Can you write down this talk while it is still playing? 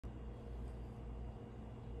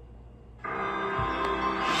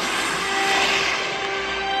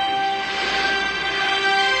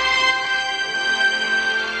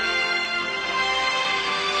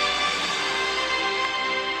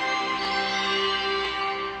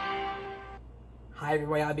Hi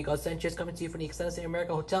everybody, I'm Miguel Sanchez coming to you from the Extended Stay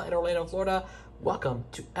America Hotel in Orlando, Florida. Welcome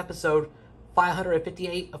to episode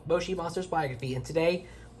 558 of Moshi Monsters Biography. And today,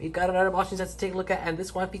 we've got another moshling set to take a look at, and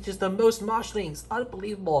this one features the most moshlings.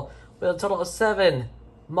 Unbelievable. With a total of 7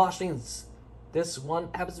 moshlings. This one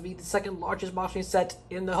happens to be the second largest moshling set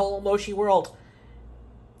in the whole Moshi world.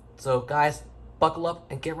 So guys, buckle up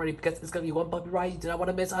and get ready because it's going to be one bumpy ride you do not want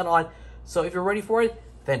to miss out on. So if you're ready for it,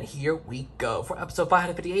 then here we go. For episode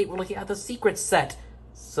 558, we're looking at the secret set.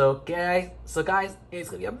 So guys, it's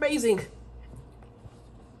gonna be amazing.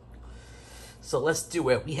 So let's do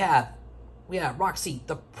it. We have Roxy,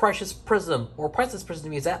 the Precious Prism, or Princess Prism to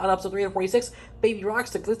be exact, on episode 346. Baby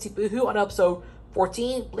Rox, the Glitzy Boohoo on episode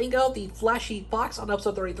 14. Blingo, the Flashy Fox on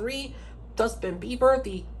episode 33. Dustbin Beaver,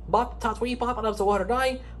 the Top 20 Pop on episode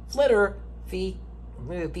 109. Flitter, the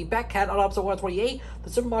Batcat on episode 128, the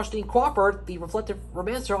Super Moshling Crawford, the Reflective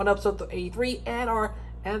Romancer on episode 83,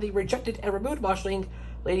 and the Rejected and Removed Moshling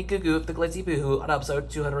Lady Goo, the Glitzy Boohoo on episode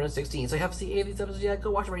 216. So if you haven't seen any of these episodes yet, go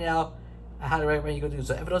watch them right now. I highly recommend you go do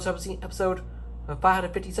so. If you haven't seen episode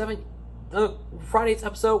 557, Friday's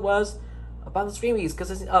episode was about the Screamies,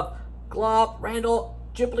 consisting of Glob, Randall,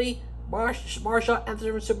 Ghibli, Marsha, and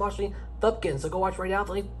the Super Moshling Thumpkin. So go watch right now.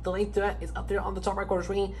 The link to that is up there on the top right corner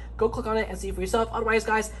screen. Go click on it and see it for yourself. Otherwise,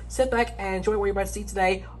 guys, sit back and enjoy what you're about to see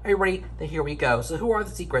today. Are you ready? Then here we go. So who are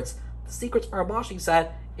the secrets? The secrets are a moshling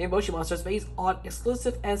set in Moshi Monsters based on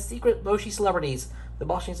exclusive and secret Moshi celebrities. The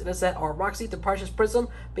moshlings in the set are Roxy, the Precious Prism,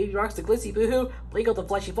 Baby Rox, the Glitzy Boohoo, Blingo, the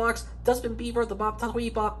Flashy Fox, Dustbin Beaver, the Top 20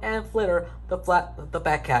 Pop, and Flitter, the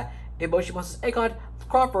Batcat. In Moshi Monsters Aegon,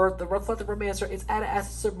 Crawford, the Reflective Romancer, is added as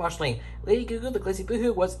a super moshling. Lady Goo, the Glitzy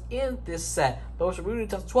Boohoo, was in this set, but was removed in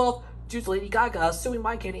 2012 due to Lady Gaga suing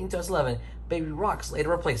Mind Candy in 2011. Baby Rox later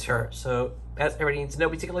replaced her. So that's everything you need to know.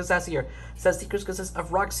 We take a look at this here. It says secrets consist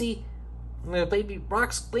of Roxy, Baby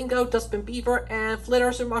Rox, Blingo, Dustbin Beaver, and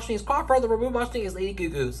Flitter. Super moshling is Crawford. The removed moshling is Lady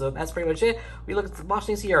Goo. So that's pretty much it. We look at the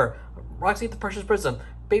moshlings here. Roxy, the Precious Prism,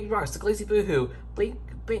 Baby Rox, the Glitzy Boohoo,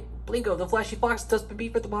 Blingo, the Flashy Fox, Dustbin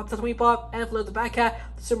Beaver, the Top 20 Pop, and Flitter, the Batcat.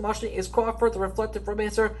 The super moshling is Crawford, the Reflective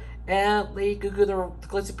Romancer, and Lady Goo, the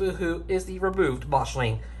Glitzy Boohoo, is the removed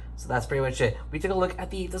moshling. So that's pretty much it. We take a look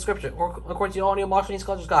at the description. According to the all-new Moshlings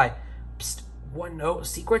Collector's Guide. Psst, one note,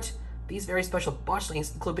 secret. These very special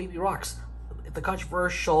moshlings include Baby Rox, the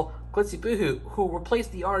controversial Glitzy Boohoo, who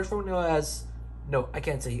replaced the artist formerly known as... No, I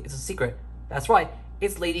can't say it's a secret. That's right,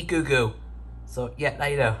 it's Lady Goo. So yeah, now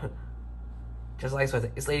you know. Just like I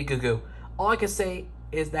said, it's Lady Goo. All I can say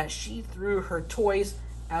is that she threw her toys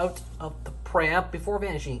out of the pram before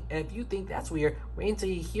vanishing. And if you think that's weird, wait until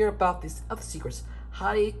you hear about these other secrets.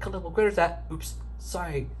 Highly collectible critters that... Oops,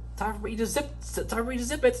 sorry. Time for me to zip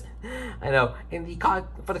it. I know.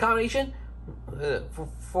 For the combination,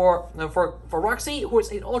 for Roxy, who is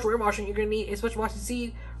an ultra rare moshling, you're gonna need a special moshling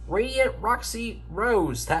seed, Radiant Roxy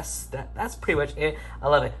Rose. That's pretty much it. I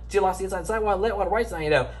love it. 2 lost inside side, 1 left, 1 right, so now you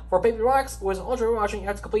know. For Baby Rox, who is an ultra rare moshling, you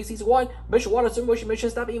have to complete season 1. Mission 1 of Super Moshi Mission,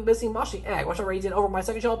 stop being missing moshling egg. Watch out Radiant over my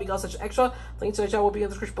second channel because such extra. Link to the channel will be in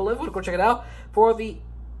the description below. Go check it out. For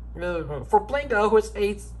Blingo, who is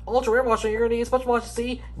a ultra rare moshling, you're gonna need a special moshling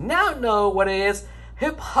seed. Now know what it is.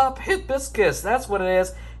 Hip Hop Hibiscus. That's what it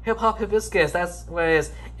is. Hip Hop Hibiscus. That's what it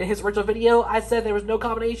is. In his original video, I said there was no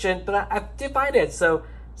combination, but I did find it. So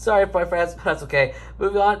sorry, my friends, but that's okay.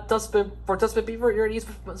 Moving on. For Dustbin Beaver, you're gonna need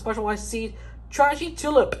a special moshling seed. Trashy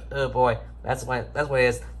Tulip. Oh boy, that's what it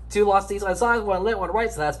is. 2 lost seeds on the side, 1 left, 1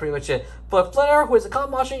 right. So that's pretty much it. For Flitter, who is a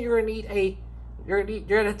common moshling, you're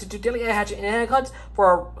gonna have to do daily hatchet and egg hunt.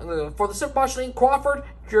 For the super moshling Crawford,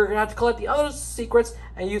 you're gonna have to collect the other secrets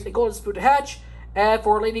and use a golden spoon to hatch. And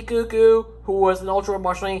for Lady Goo, who was an ultra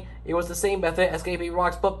moshling, it was the same method as Baby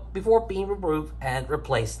Rox, but before being removed and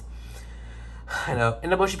replaced. I know. In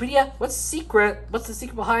the Moshipedia, what's the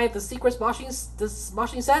secret behind the secrets this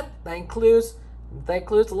moshling set? That includes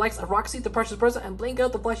the likes of Roxy, the Precious Prism, and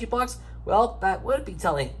Blingo, the Flashy Fox. Well, that would be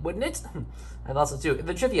telling, wouldn't it? And also too, in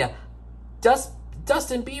the trivia,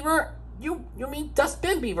 Dustin Beaver? You mean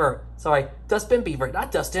Dustbin Beaver? Sorry, Dustbin Beaver,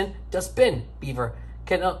 not Dustin. Dustbin Beaver.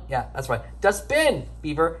 Yeah, that's right. Dustbin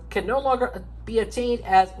Beaver can no longer be obtained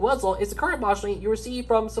as Wetzel is the current moshling you receive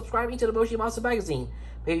from subscribing to the Moshi Monsters magazine.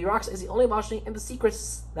 Baby Rox is the only moshling in the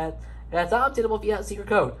secrets that's not obtainable via a secret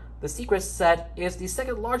code. The secret set is the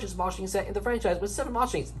second largest moshling set in the franchise with 7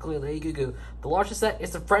 moshlings, including Lady Goo. The largest set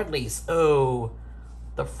is the Friendlies. Oh,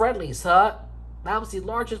 the Friendlies, huh? That was the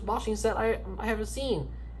largest moshling set I haven't seen.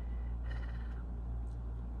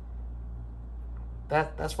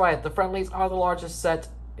 That's right. The Friendlies are the largest set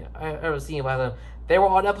I've ever seen by them. They were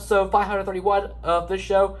on episode 531 of this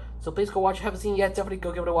show, so please go watch. If you haven't seen it yet, definitely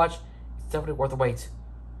go give it a watch. It's definitely worth the wait.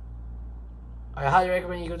 I highly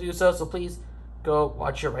recommend you go do so, so please go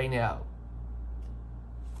watch it right now.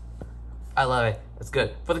 I love it. It's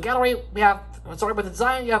good. For the gallery, we have, sorry, with the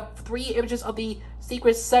design, you have 3 images of the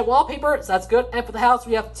secret set wallpaper, so that's good. And for the house,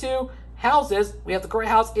 we have 2 houses. We have the current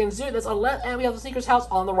house in Zoo, that's on the left, and we have the secret house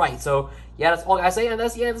on the right. So, yeah, that's all I gotta say. And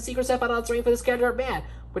that's the end of the secret set found on screen for this character. Man,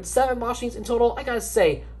 with 7 Moshis in total, I gotta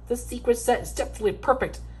say, this secret set is definitely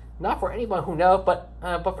perfect. Not for anyone who knows, but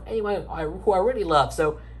for anyone who I really love.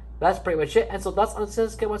 So, that's pretty much it. And so that's on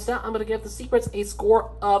the get what's down. I'm gonna give the secrets a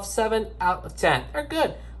score of 7 out of 10. They're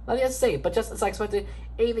good. Nothing to say, but just as I expected,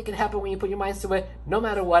 anything can happen when you put your minds to it. No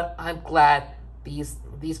matter what, I'm glad these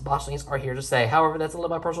Moshlings are here to stay. However, that's a little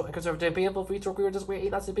my personal and conservative opinion. Feel free to agree or disagree with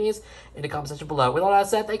 8 lots of opinions in the comment section below. With all that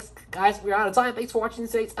said, thanks guys, we're out of time. Thanks for watching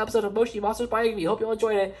today's episode of Moshi Monsters Biography. Hope you all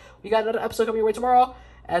enjoyed it. We got another episode coming your way tomorrow,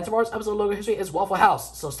 and tomorrow's episode of Logo History is Waffle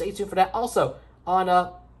House, so stay tuned for that. Also on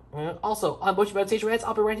Moshi Meditation Rants,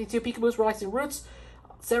 I'll be ranting to Peekaboo's Relaxing Roots.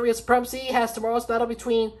 Saria Supremacy has tomorrow's battle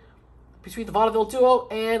between the Vaudeville Duo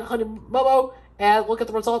and Honey Momo, and look at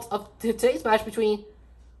the results of today's match between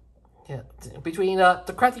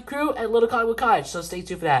the Crafty Crew and Little Cottonwood Cottage, so stay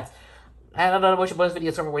tuned for that. And another Motion bonus video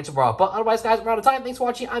is coming way tomorrow. But otherwise, guys, we're out of time. Thanks for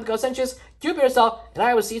watching. I'm Go Sanchez. Do be yourself, and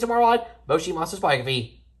I will see you tomorrow on Moshi Monsters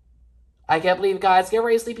Biography. I can't believe it, guys. Get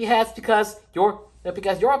ready, sleepyheads, because your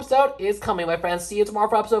episode is coming, my friends. See you tomorrow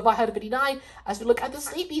for episode 559 as we look at the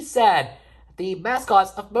Sleepy Sad. The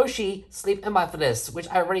mascots of Moshi Sleep and Mindfulness, which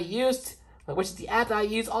I already used, which is the app that I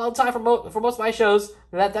use all the time for most of my shows.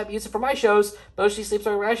 That I use it for my shows: Moshi Sleep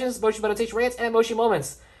Story Reactions, Moshi Meditation Rants, and Moshi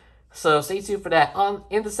Moments. So stay tuned for that.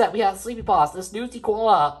 In the set, we have Sleepy Paws, the Snooty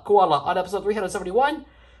Koala on episode 371.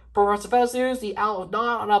 Professor Fez News, the Owl of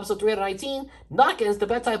Nod on episode 319. Knockins, the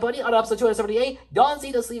Bedtime Bunny on episode 278.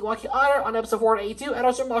 Yawnzy, the Sleepwalking Otter on episode 482. And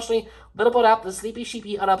also Moshling, Little Boat App, the Sleepy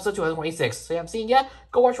Sheepy on episode 226. So you haven't seen yet?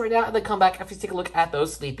 Go watch right now and then come back after you take a look at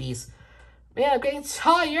those Sleepies. Man, I'm getting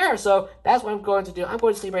tired, so that's what I'm going to do. I'm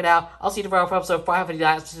going to sleep right now. I'll see you tomorrow for episode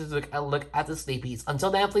 559 to look at the Sleepies.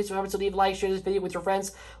 Until then, please remember to leave a like, share this video with your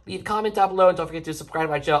friends, leave a comment down below, and don't forget to subscribe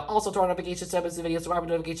to my channel. Also, turn on notifications to miss the videos, subscribe to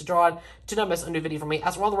notification drawn to not miss a new video from me,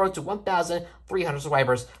 as we're on the road to 1,300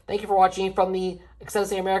 subscribers. Thank you for watching from the Extended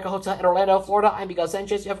Stay America Hotel in Orlando, Florida. I'm Miguel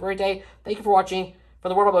Sanchez. You have a great day. Thank you for watching. From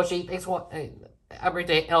the world of Moshi, thanks for have a great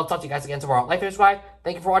day, and I'll talk to you guys again tomorrow. Like and subscribe.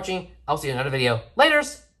 Thank you for watching. I'll see you in another video.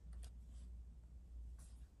 Laters!